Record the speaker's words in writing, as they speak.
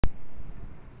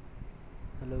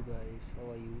Hello guys,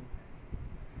 how are you?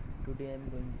 Today I'm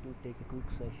going to take a quick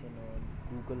session on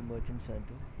Google Merchant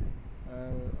Center.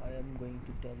 I am going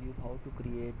to tell you how to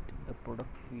create a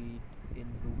product feed in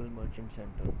Google Merchant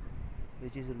Center,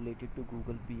 which is related to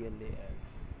Google PLA ads.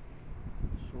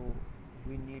 So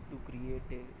we need to create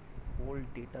a whole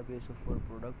database of our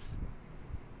products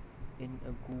in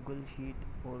a Google sheet,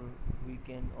 or we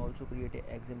can also create a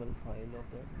XML file of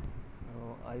that.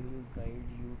 I will guide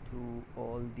you through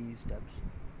all these steps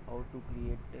how to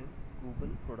create a Google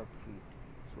product feed.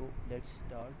 So let's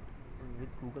start with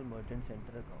Google Merchant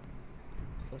Center account.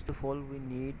 First of all, we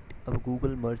need a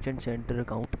Google Merchant Center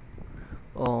account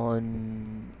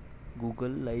on Google.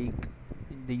 Like,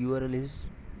 the URL is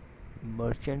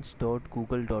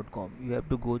merchants.google.com. You have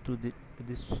to go to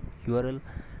this URL,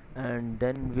 and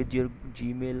then with your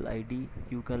Gmail ID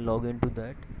you can log into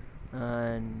that.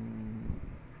 And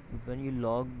when you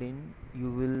logged in,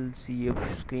 you will see a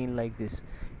screen like this.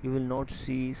 You will not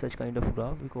see such kind of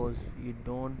graph because you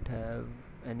don't have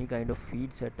any kind of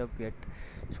feed set up yet.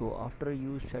 So after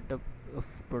you set up a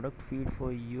product feed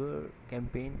for your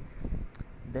campaign,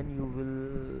 then you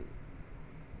will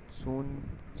soon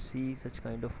see such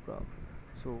kind of graph.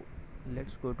 So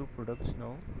let's go to products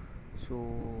now. So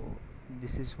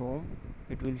this is home.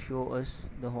 It will show us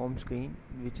the home screen,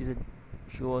 which is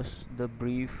show us the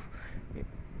brief,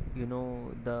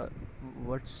 the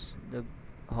what's the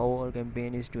how our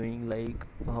campaign is doing, like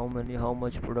how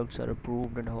much products are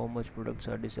approved and how much products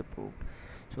are disapproved.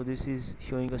 So this is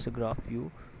showing us a graph view.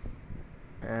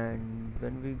 And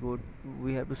when we go,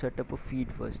 we have to set up a feed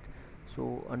first.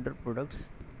 So under products,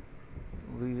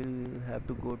 we will have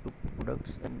to go to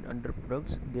products, and under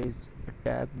products there is a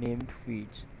tab named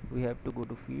feeds. We have to go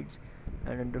to feeds,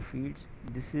 and under feeds,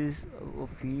 this is a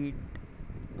feed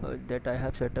that I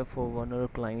have set up for one of our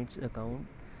client's account.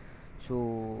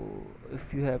 So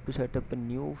if you have to set up a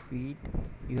new feed,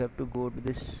 you have to go to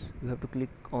this, you have to click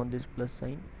on this plus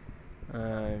sign,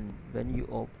 and when you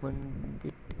open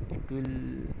it, it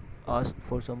will ask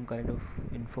for some kind of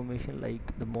information like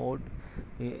the mode.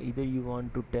 Either you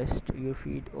want to test your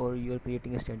feed or you are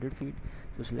creating a standard feed,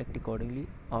 so select accordingly.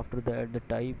 After that, the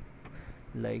type,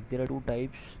 like there are two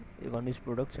types, one is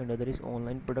products and other is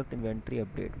online product inventory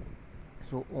update.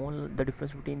 So all the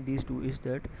difference between these two is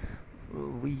that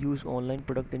we use online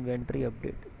product inventory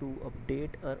update to update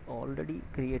our already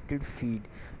created feed.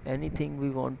 Anything we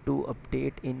want to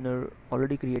update in our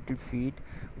already created feed,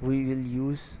 we will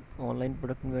use online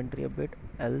product inventory update,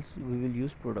 else we will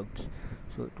use products,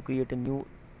 so to create a new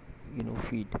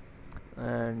feed.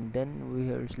 And then we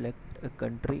have select a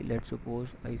country. Let's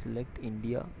suppose I select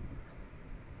India,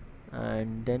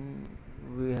 and then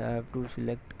we have to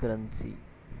select currency,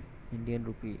 Indian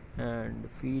rupee, and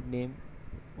feed name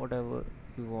whatever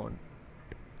you want,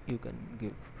 you can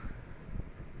give.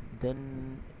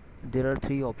 Then there are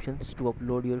three options to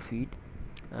upload your feed,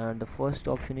 and the first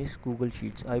option is Google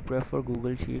Sheets. I prefer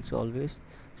Google Sheets always,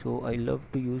 so I love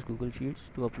to use Google Sheets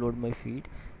to upload my feed,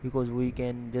 because we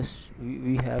can just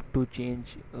we have to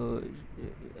change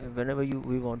whenever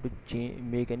we want to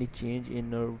make any change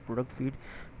in our product feed.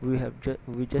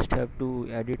 We just have to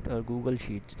edit our Google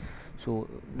Sheets, so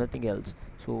nothing else.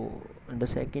 So, and the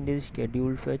second is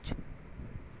scheduled fetch.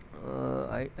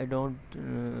 I don't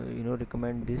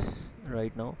recommend this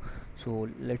right now. So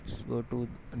let's go to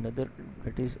another,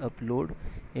 that is upload.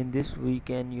 In this we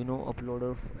can upload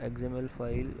a XML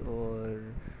file, or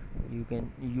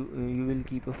you will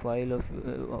keep a file of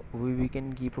we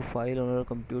can keep a file on our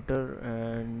computer,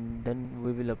 and then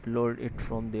we will upload it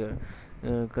from there.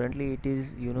 Currently it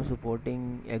is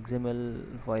supporting XML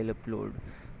file upload.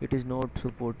 It is not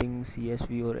supporting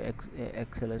CSV or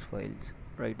XLS files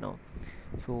right now.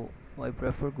 So I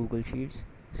prefer Google Sheets.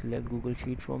 Select Google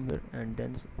Sheets from here, and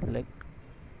then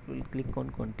will click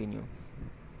on continue.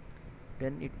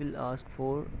 Then it will ask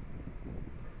for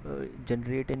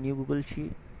generate a new Google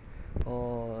Sheet,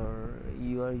 or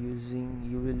you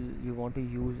want to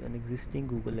use an existing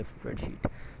Google spreadsheet.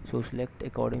 So select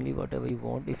accordingly whatever you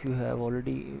want. If you have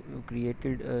already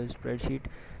created a spreadsheet,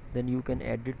 then you can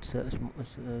edit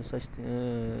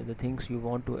the things you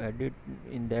want to edit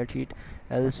in that sheet.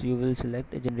 Else you will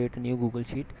select generate a new Google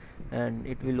Sheet, and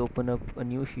it will open up a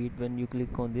new sheet when you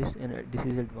click on this. And this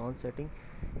is advanced setting,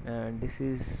 and this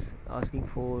is asking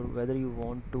for whether you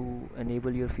want to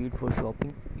enable your feed for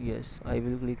shopping. Yes, I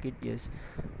will click it, yes,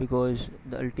 because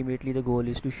ultimately the goal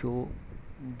is to show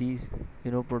these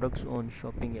products on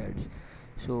shopping ads.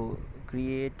 So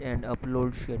create and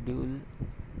upload schedule.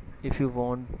 If you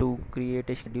want to create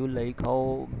a schedule, like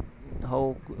how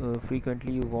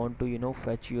frequently you want to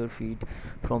fetch your feed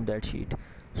from that sheet.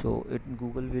 So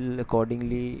Google will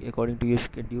accordingly, according to your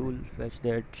schedule, fetch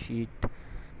that sheet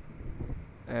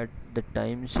at the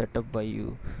time set up by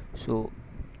you. So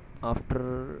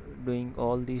after doing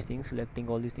all these things, selecting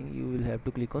all these things, you will have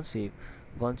to click on save.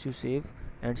 Once you save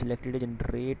and selected a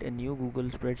generate a new Google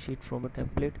spreadsheet from a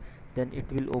template, then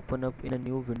it will open up in a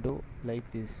new window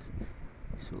like this.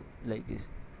 So like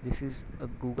this is a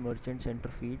Google Merchant Center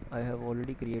feed I have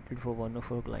already created for one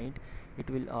of our client. It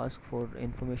will ask for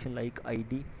information like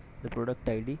ID, the product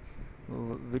ID,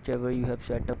 whichever you have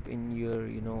set up in your,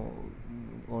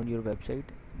 on your website.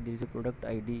 There is a product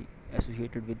ID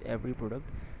associated with every product,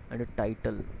 and a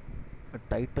title. A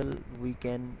title we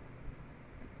can,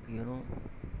 you know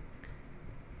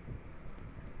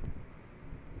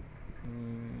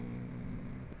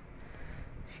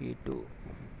sheet 2.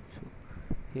 So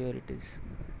here it is.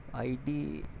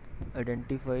 ID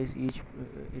identifies each,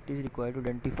 it is required to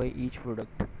identify each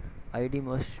product. ID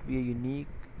must be unique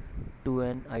to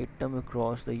an item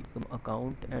across the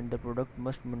account, and the product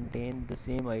must maintain the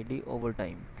same ID over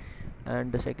time.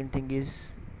 And the second thing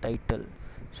is title.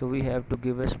 So we have to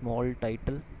give a small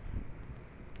title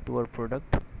to our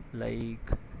product, like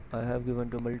I have given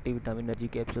to multivitamin energy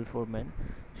capsule for men.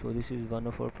 So this is one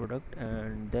of our product,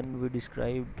 and then we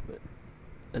describe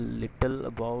a little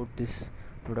about this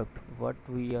product, what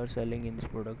we are selling in this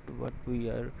product, what we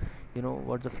are,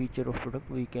 what's the feature of product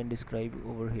we can describe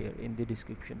over here in the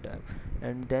description tab.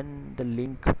 And then the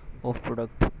link of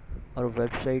product, our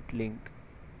website link.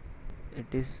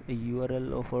 It is a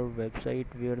URL of our website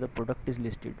where the product is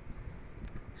listed.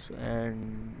 So,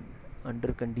 and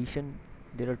under condition,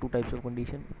 there are two types of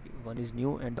condition. One is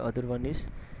new and the other one is,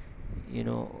 you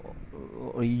know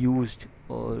or used,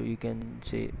 or you can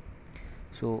say.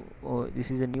 So this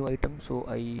is a new item, so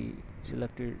I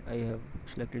have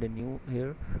selected a new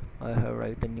here. I have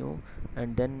write a new,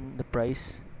 and then the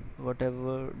price,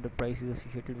 whatever the price is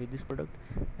associated with this product,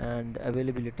 and the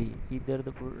availability, either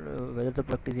whether the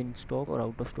product is in stock or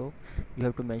out of stock, you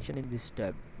have to mention in this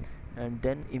tab. And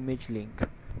then image link.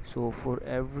 So for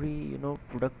every,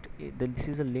 product, this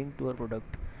is a link to our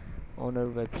product on our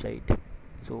website,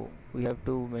 so we have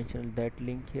to mention that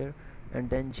link here. And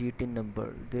then GTIN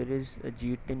number, there is a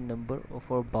GTIN number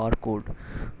of our barcode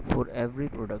for every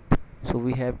product, so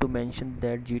we have to mention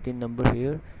that GTIN number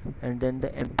here. And then the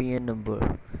MPN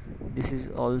number, this is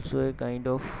also a kind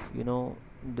of,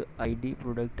 the ID,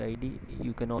 product ID.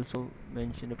 You can also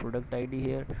mention a product ID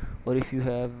here, or if you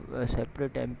have a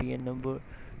separate MPN number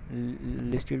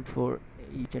listed for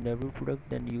each and every product,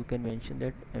 then you can mention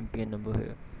that MPN number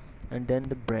here. And then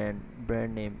the brand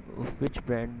name of which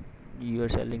brand you are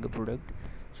selling a product,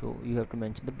 so you have to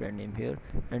mention the brand name here.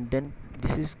 And then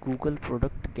this is Google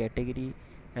product category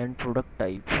and product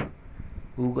type.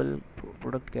 Google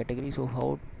product category, so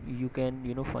how you can,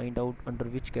 find out under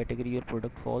which category your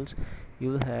product falls.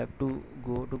 You will have to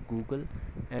go to Google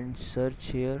and search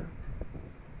here.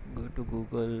 Go to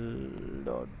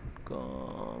google.com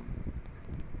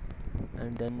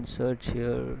and then search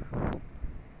here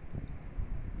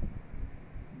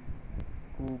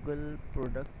Google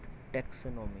product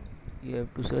taxonomy. You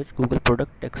have to search Google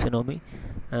product taxonomy,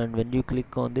 and when you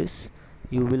click on this,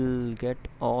 you will get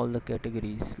all the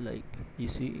categories. Like you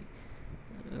see,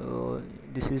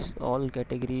 this is all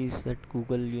categories that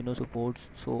Google, supports.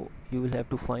 So you will have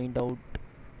to find out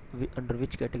under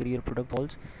which category your product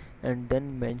falls, and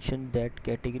then mention that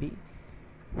category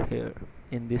here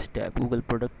in this tab, Google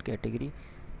product category.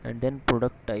 And then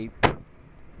product type.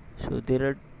 So there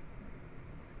are,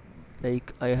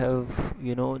 like I have,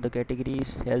 the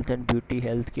categories health and beauty,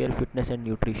 healthcare, fitness and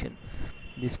nutrition.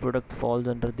 This product falls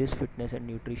under this fitness and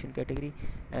nutrition category.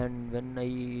 And when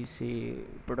I say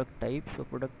product type, so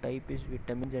product type is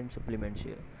vitamins and supplements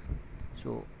here.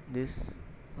 So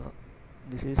uh,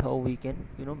 this is how we can,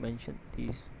 mention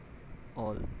these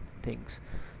all things.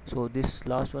 So this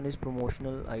last one is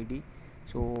promotional ID.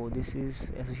 So this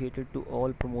is associated to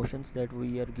all promotions that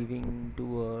we are giving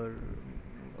to our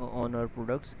on our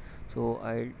products. So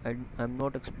I'm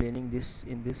not explaining this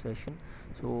in this session,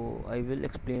 so I will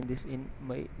explain this in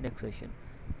my next session.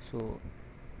 So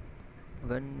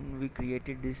when we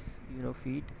created this,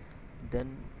 feed,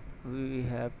 then we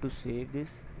have to save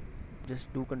this.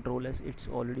 Just do control s, it's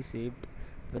already saved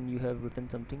when you have written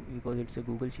something, because it's a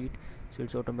Google sheet, so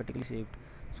it's automatically saved.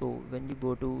 So when you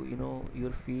go to,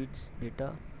 your feeds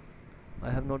data, I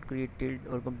have not created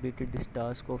or completed this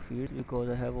task of feeds because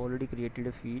I have already created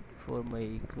a feed for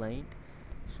my client.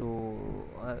 So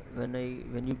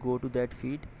when you go to that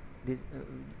feed, this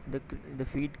the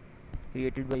feed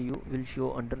created by you will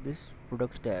show under this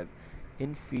products tab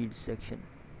in feeds section.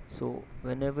 So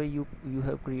whenever you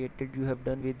have created, you have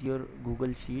done with your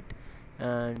Google Sheet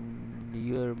and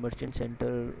your Merchant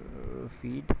Center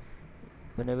feed,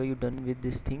 whenever you're done with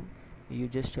this thing, you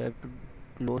just have to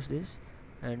close this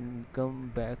and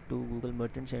come back to Google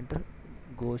Merchant Center,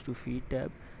 goes to feed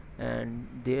tab, and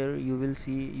there you will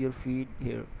see your feed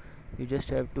here. You just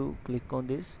have to click on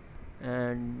this,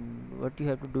 and what you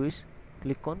have to do is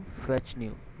click on fetch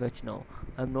now.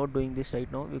 I'm not doing this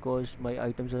right now because my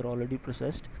items are already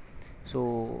processed.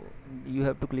 So you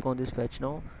have to click on this fetch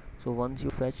now. So once you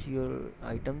fetch your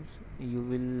items, you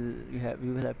will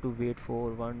have to wait for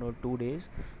 1 or 2 days,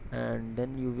 and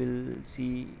then you will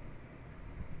see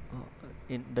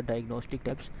in the diagnostic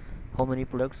tabs how many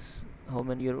products, how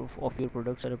many of your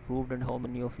products are approved and how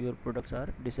many of your products are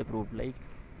disapproved. Like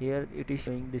here it is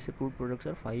showing disapproved products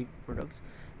are 5 products,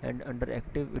 and under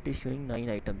active it is showing 9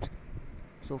 items.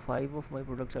 So 5 of my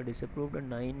products are disapproved and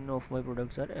 9 of my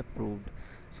products are approved.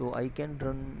 So I can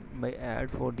run my ad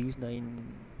for these 9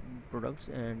 products,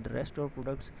 and the rest of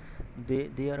products,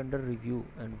 they are under review,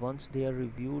 and once they are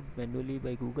reviewed manually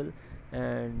by Google,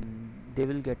 and they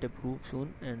will get approved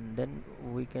soon, and then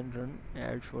we can run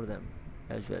ads for them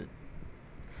as well.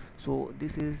 So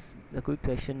this is a quick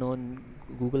session on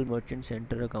Google Merchant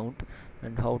Center account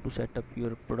and how to set up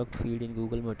your product feed in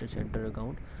Google Merchant Center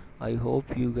account. I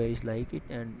hope you guys like it,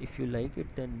 and if you like it,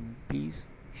 then please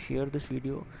share this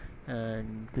video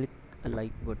and click a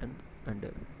like button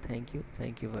under. Thank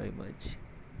you very much.